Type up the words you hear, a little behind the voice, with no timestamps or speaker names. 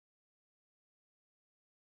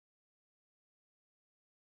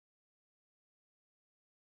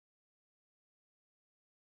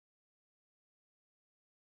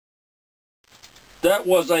That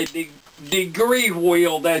was a degree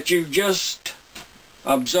wheel that you just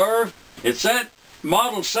observed. It's that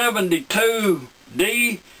Model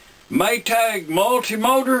 72D Maytag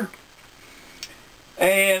multimotor.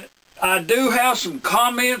 And I do have some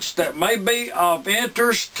comments that may be of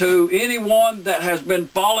interest to anyone that has been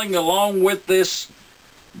following along with this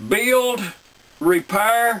build,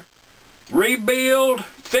 repair, rebuild,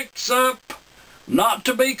 fix up, not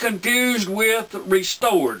to be confused with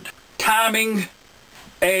restored. Timing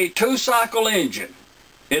a 2-cycle engine.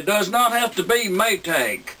 It does not have to be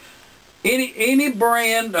Maytag. Any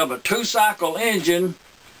brand of a 2-cycle engine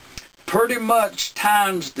pretty much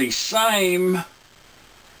times the same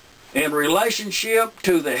in relationship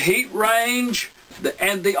to the heat range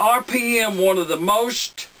and the RPM, one of the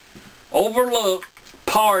most overlooked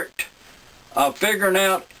part of figuring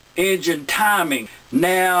out engine timing.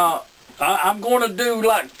 Now, I'm going to do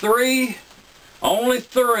like only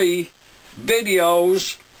three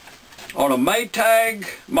videos on a Maytag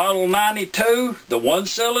Model 92, the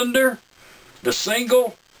 1-cylinder, the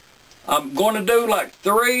single. I'm going to do like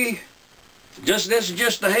three, this is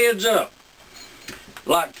just a heads up,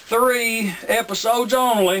 like 3 episodes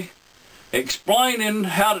only explaining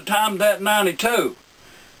how to time that 92.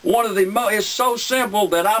 It's so simple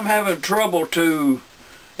that I'm having trouble to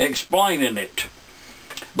explaining it.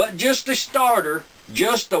 But just a starter,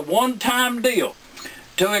 just a one-time deal.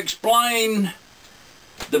 To explain,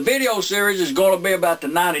 the video series is going to be about the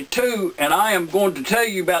 92, and I am going to tell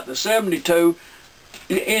you about the 72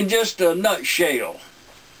 in just a nutshell.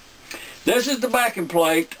 This is the backing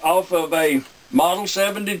plate off of a Model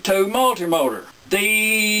 72 multimotor.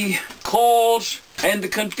 The coils and the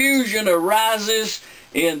confusion arises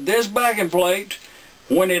in this backing plate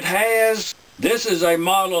when it has, this is a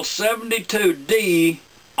Model 72D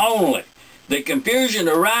only. The confusion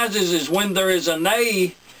arises is when there is an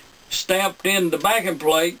A stamped in the backing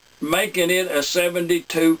plate, making it a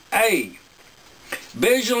 72A.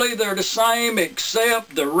 Visually they're the same,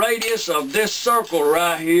 except the radius of this circle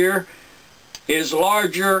right here is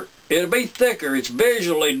larger. It'll be thicker. It's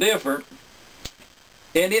visually different,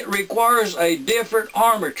 and it requires a different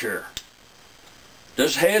armature.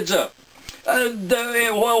 Just heads up.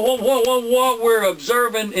 What we're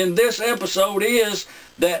observing in this episode is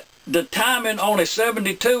that the timing on a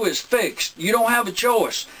 72 is fixed. You don't have a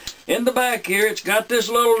choice. In the back here, it's got this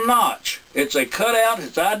little notch. It's a cutout.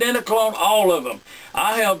 It's identical on all of them.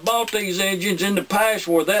 I have bought these engines in the past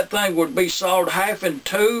where that thing would be sawed half in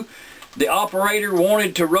two. The operator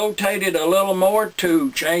wanted to rotate it a little more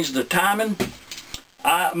to change the timing.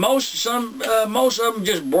 Most of them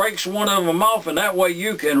just breaks one of them off, and that way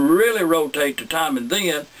you can really rotate the timing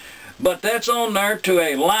then. But that's on there to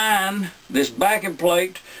align this backing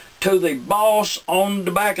plate to the boss on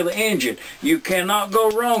the back of the engine. You cannot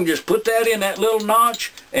go wrong. Just put that in that little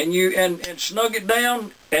notch and snug it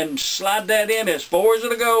down and slide that in as far as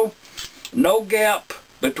it'll go. No gap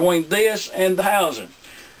between this and the housing.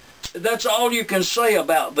 That's all you can say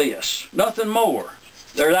about this. Nothing more.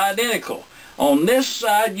 They're identical. On this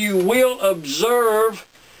side, you will observe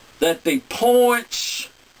that the point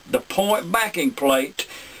backing plate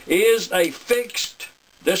is a fixed,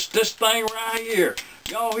 this thing right here.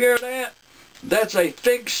 Y'all hear that? That's a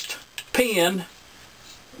fixed pin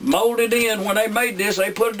molded in. When they made this,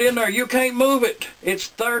 they put it in there. You can't move it. It's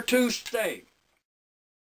there to stay.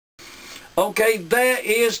 Okay, that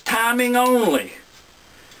is timing only.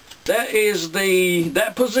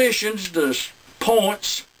 That positions the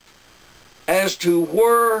points as to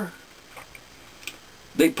where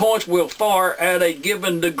the points will fire at a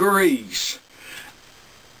given degrees.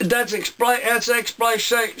 That's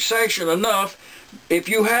explanation enough. If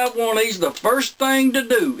you have one of these, the first thing to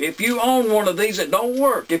do, if you own one of these that don't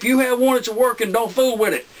work, if you have one that's working, don't fool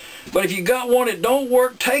with it. But if you got one that don't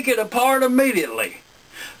work, take it apart immediately.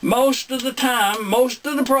 Most of the time, most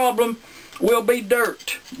of the problem will be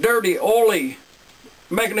dirty, oily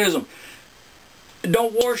mechanism.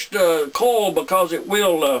 Don't wash the coil because it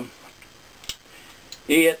will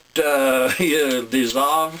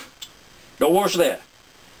dissolve. Don't wash that.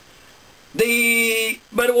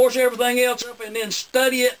 But wash everything else up and then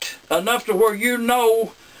study it enough to where you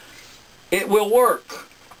know it will work.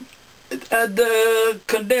 The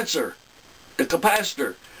condenser, the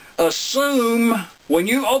capacitor. Assume, when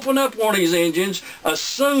you open up one of these engines,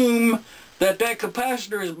 assume that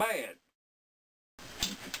capacitor is bad.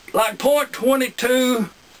 Like 0.22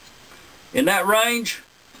 in that range,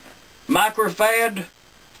 microfarad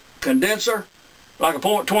condenser, like a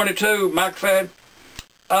 0.22 microfarad.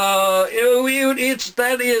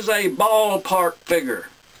 That is a ballpark figure.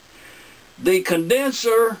 The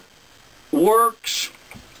condenser works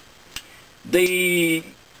the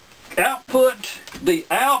output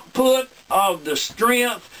of the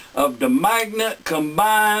strength of the magnet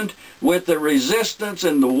combined with the resistance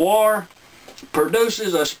in the wire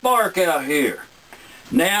produces a spark out here.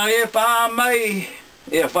 Now if I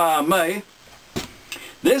may,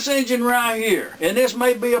 this engine right here, and this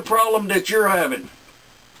may be a problem that you're having,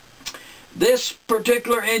 this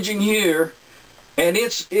particular engine here, and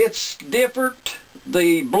it's different,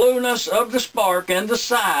 the blueness of the spark and the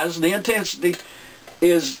size, the intensity,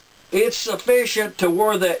 it's sufficient to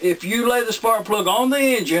where that if you lay the spark plug on the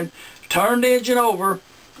engine, turn the engine over,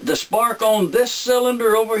 the spark on this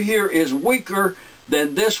cylinder over here is weaker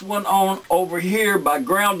than this one on over here. By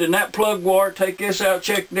grounding that plug wire, take this out,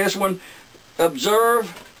 check this one,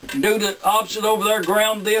 observe, do the opposite over there,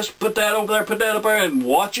 ground this, put that over there, put that up there, and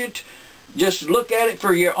watch it. Just look at it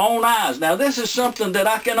for your own eyes. Now this is something that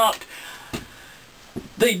I cannot,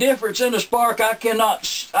 the difference in the spark, I cannot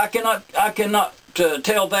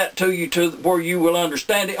tell that to you to where you will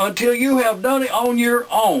understand it until you have done it on your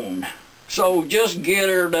own. So just get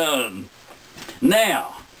her done.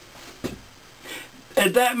 Now,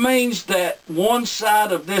 and that means that one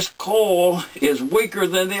side of this coil is weaker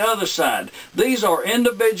than the other side. These are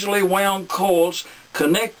individually wound coils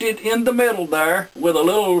connected in the middle there with a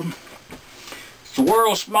little, it's the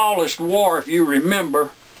world's smallest wire if you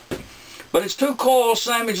remember. But it's two coils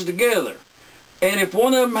sandwiched together. And if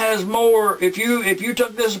one of them has more, if you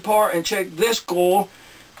took this apart and checked this coil,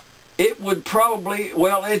 it would probably,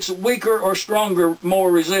 well, it's weaker or stronger,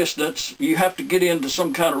 more resistance. You have to get into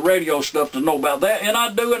some kind of radio stuff to know about that. And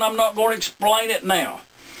I do, and I'm not going to explain it now.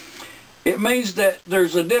 It means that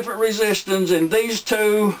there's a different resistance in these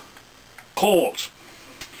two coils.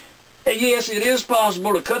 And yes, it is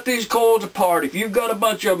possible to cut these coils apart. If you've got a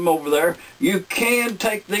bunch of them over there, you can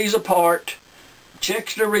take these apart,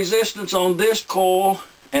 check the resistance on this coil,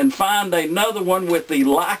 and find another one with the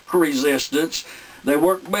like resistance. They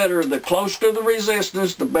work better. The closer the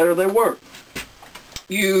resistance, the better they work.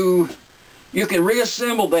 You can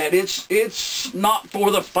reassemble that. It's not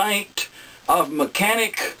for the faint of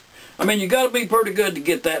mechanic. I mean, you got to be pretty good to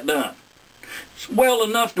get that done. It's well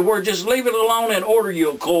enough to where just leave it alone and order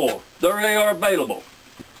you a coil. There they are available.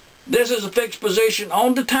 This is a fixed position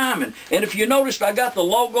on the timing. And if you noticed, I got the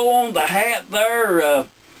logo on the hat there,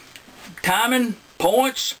 timing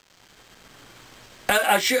points.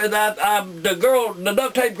 The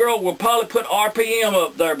duct tape girl will probably put RPM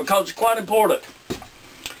up there because it's quite important.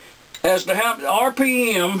 As to how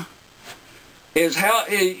RPM is how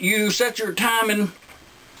you set your timing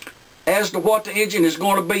as to what the engine is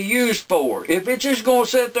going to be used for. If it's just going to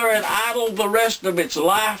sit there and idle the rest of its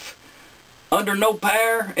life under no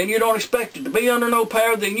power, and you don't expect it to be under no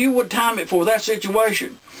power, then you would time it for that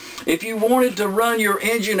situation. If you wanted to run your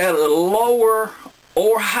engine at a lower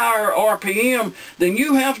or higher RPM, then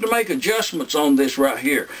you have to make adjustments on this right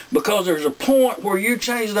here, because there's a point where you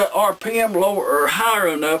change that RPM lower or higher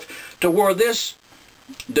enough to where this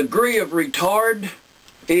degree of retard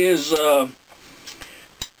is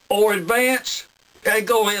or advanced. Hey,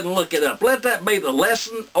 go ahead and look it up. Let that be the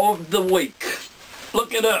lesson of the week.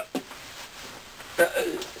 Look it up.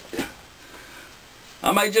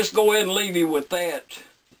 I may just go ahead and leave you with that,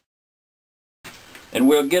 and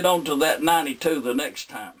we'll get on to that 92 the next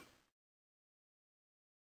time.